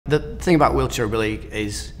The thing about wheelchair rugby league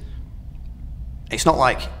is it's not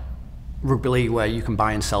like rugby league where you can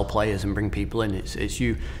buy and sell players and bring people in. It's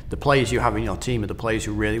you, the players you have in your team are the players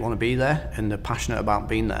who really want to be there and they're passionate about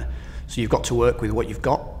being there. So you've got to work with what you've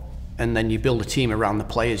got, and then you build a team around the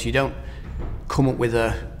players. You don't come up with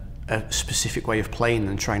a specific way of playing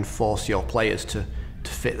and try and force your players to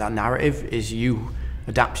fit that narrative. Is you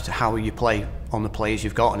adapt to how you play on the players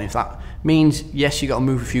you've got, and if that means, yes, you got to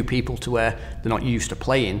move a few people to where they're not used to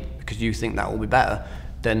playing because you think that will be better,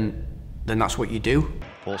 then that's what you do.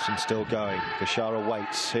 Paulson still going. Bashara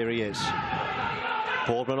waits. Here he is.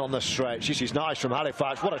 Boardman on the stretch. This is nice from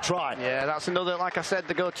Halifax. What a try. Yeah, that's another, like I said,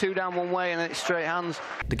 they go 2 down 1 way and then it's straight hands.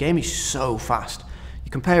 The game is so fast.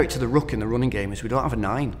 You compare it to the ruck in the running game, is we don't have a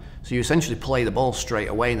 9. So you essentially play the ball straight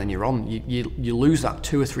away and then you're on. You lose that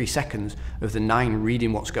 2 or 3 seconds of the 9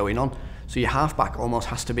 reading what's going on. So your halfback almost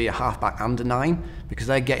has to be a halfback and a 9 because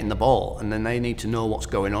they're getting the ball and then they need to know what's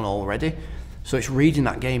going on already. So it's reading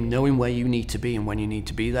that game, knowing where you need to be and when you need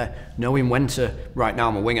to be there, knowing when to, right now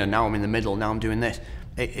I'm a winger, now I'm in the middle, now I'm doing this.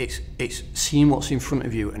 It's seeing what's in front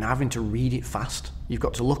of you and having to read it fast. You've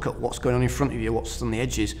got to look at what's going on in front of you, what's on the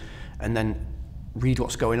edges, and then read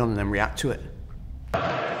what's going on and then react to it.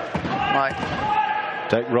 Right.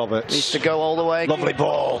 Dake Roberts. Needs to go all the way. Lovely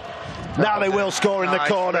ball. Now they will score in the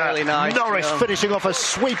corner. Really nice. Norris finishing off a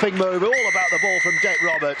sweeping move. All about the ball from Dake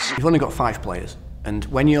Roberts. You've only got 5 players, and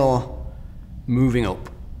when you're moving up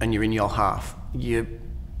and you're in your half, your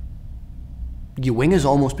wingers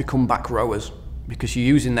almost become back rowers because you're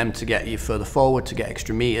using them to get you further forward, to get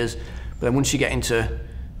extra meters. But then once you get into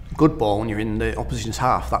good ball and you're in the opposition's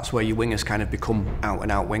half, that's where your wingers kind of become out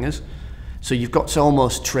and out wingers. So you've got to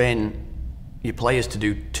almost train your players to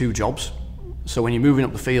do 2 jobs. So when you're moving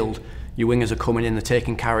up the field, your wingers are coming in, they're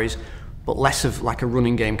taking carries, but less of like a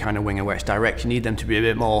running game kind of winger where it's direct. You need them to be a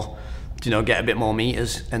bit more, get a bit more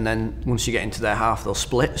meters, and then once you get into their half, they'll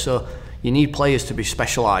split. So you need players to be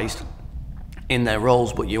specialised in their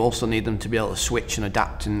roles, but you also need them to be able to switch and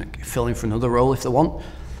adapt and fill in for another role if they want.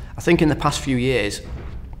 I think in the past few years,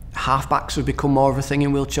 halfbacks have become more of a thing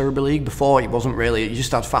in wheelchair rugby league. Before it wasn't really, you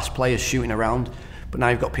just had fast players shooting around, but now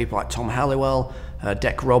you've got people like Tom Halliwell,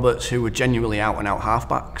 Dake Roberts, who are genuinely out and out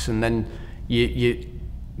halfbacks, and then you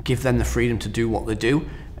give them the freedom to do what they do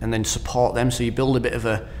and then support them, so you build a bit of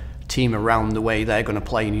a team around the way they're going to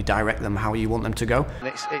play and you direct them how you want them to go.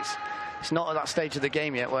 It's not at that stage of the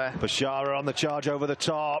game yet where... Bashara on the charge over the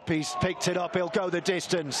top. He's picked it up. He'll go the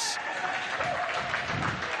distance.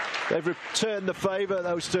 They've returned the favour,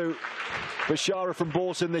 those two. Bashara from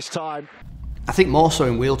Borson this time. I think more so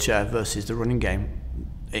in wheelchair versus the running game,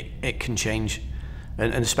 it can change.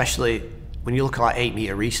 And especially when you look at like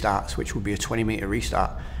 8-metre restarts, which would be a 20-metre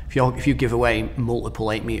restart, if you give away multiple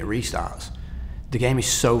 8-metre restarts, the game is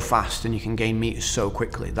so fast and you can gain meters so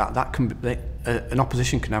quickly that can be, an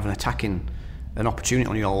opposition can have an opportunity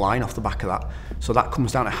on your line off the back of that. So that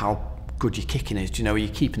comes down to how good your kicking is. Are you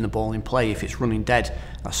keeping the ball in play? If it's running dead,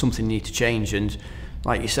 that's something you need to change. And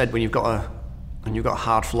like you said, when you've got a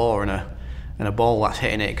hard floor and a ball that's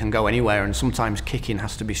hitting it, it can go anywhere. And sometimes kicking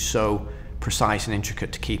has to be so precise and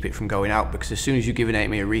intricate to keep it from going out, because as soon as you give an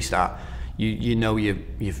 8-metre restart,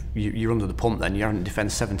 you're under the pump. Then you're having to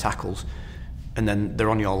defend 7 tackles. And then they're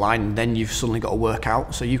on your line, and then you've suddenly got to work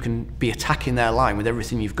out. So you can be attacking their line with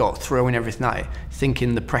everything you've got, throwing everything at it,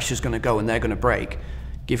 thinking the pressure's going to go and they're going to break,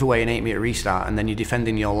 give away an 8-metre restart, and then you're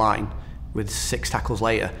defending your line with 6 tackles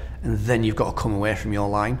later, and then you've got to come away from your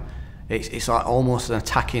line. It's like almost an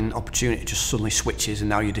attacking opportunity, it just suddenly switches, and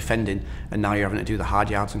now you're defending, and now you're having to do the hard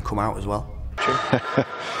yards and come out as well.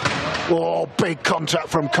 Oh, big contact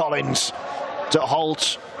from Collins to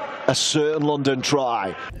halt a certain London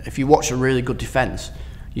try. If you watch a really good defence,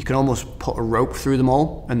 you can almost put a rope through them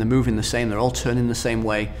all, and they're moving the same, they're all turning the same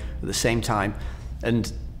way at the same time.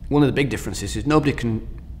 And one of the big differences is nobody can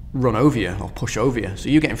run over you or push over you. So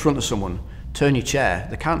you get in front of someone, turn your chair,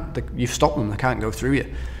 you've stopped them, they can't go through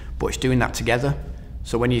you. But it's doing that together.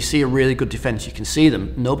 So when you see a really good defence, you can see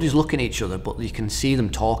them, nobody's looking at each other, but you can see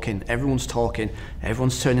them talking, everyone's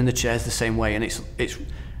turning the chairs the same way, and it's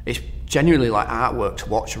genuinely like artwork to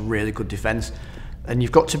watch a really good defence. And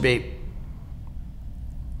you've got to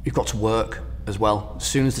work as well. As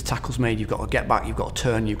soon as the tackle's made, you've got to get back, you've got to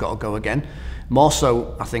turn, you've got to go again. More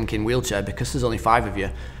so, I think, in wheelchair, because there's only 5 of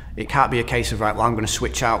you, it can't be a case of, right, well, I'm going to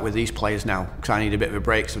switch out with these players now because I need a bit of a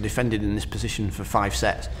break, so I've defended in this position for 5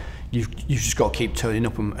 sets. You've just got to keep turning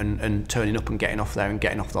up and turning up and getting off there and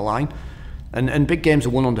getting off the line. And big games are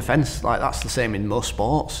won on defence. Like, that's the same in most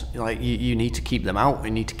sports. Like, you need to keep them out,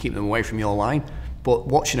 you need to keep them away from your line. But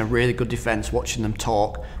watching a really good defence, watching them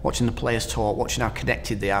talk, watching the players talk, watching how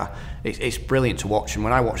connected they are, it's brilliant to watch. And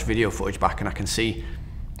when I watch video footage back and I can see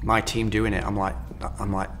my team doing it, I'm like,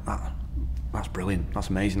 that's brilliant, that's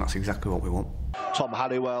amazing, that's exactly what we want. Tom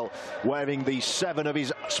Halliwell wearing the 7 of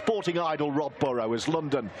his sporting idol Rob Burrow as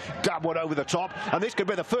London dab one over the top, and this could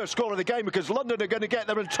be the first score of the game because London are going to get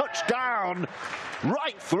there and touch down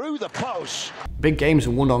right through the post. Big games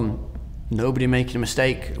are won on nobody making a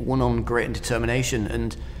mistake, won on grit and determination.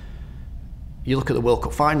 And you look at the World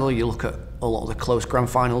Cup final, you look at a lot of the close grand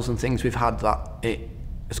finals and things we've had, that it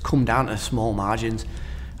has come down to small margins.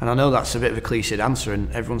 And I know that's a bit of a cliched answer and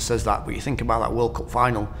everyone says that, but you think about that World Cup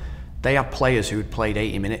final, they had players who had played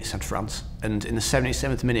 80 minutes at France, and in the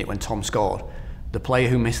 77th minute when Tom scored, the player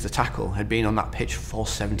who missed the tackle had been on that pitch for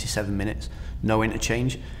 77 minutes, no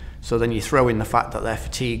interchange. So then you throw in the fact that they're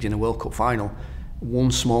fatigued in a World Cup final, one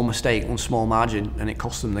small mistake, one small margin, and it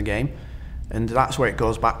cost them the game. And that's where it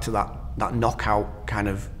goes back to that knockout kind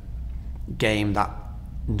of game that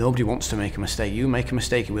nobody wants to make a mistake. You make a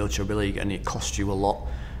mistake in Wheelchair Rugby League and it costs you a lot.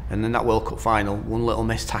 And then that World Cup final, one little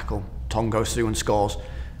missed tackle, Tom goes through and scores,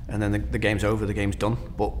 and then the game's over, the game's done.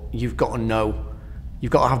 But you've got to know,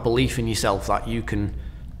 you've got to have belief in yourself that you can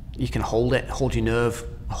hold it, hold your nerve,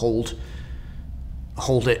 hold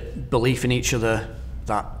it, belief in each other,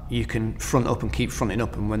 that you can front up and keep fronting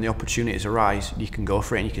up, and when the opportunities arise, you can go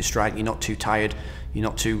for it and you can strike. You're not too tired, you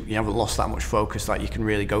haven't lost that much focus, that you can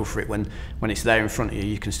really go for it when it's there in front of you.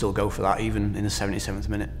 You can still go for that even in the 77th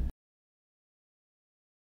minute.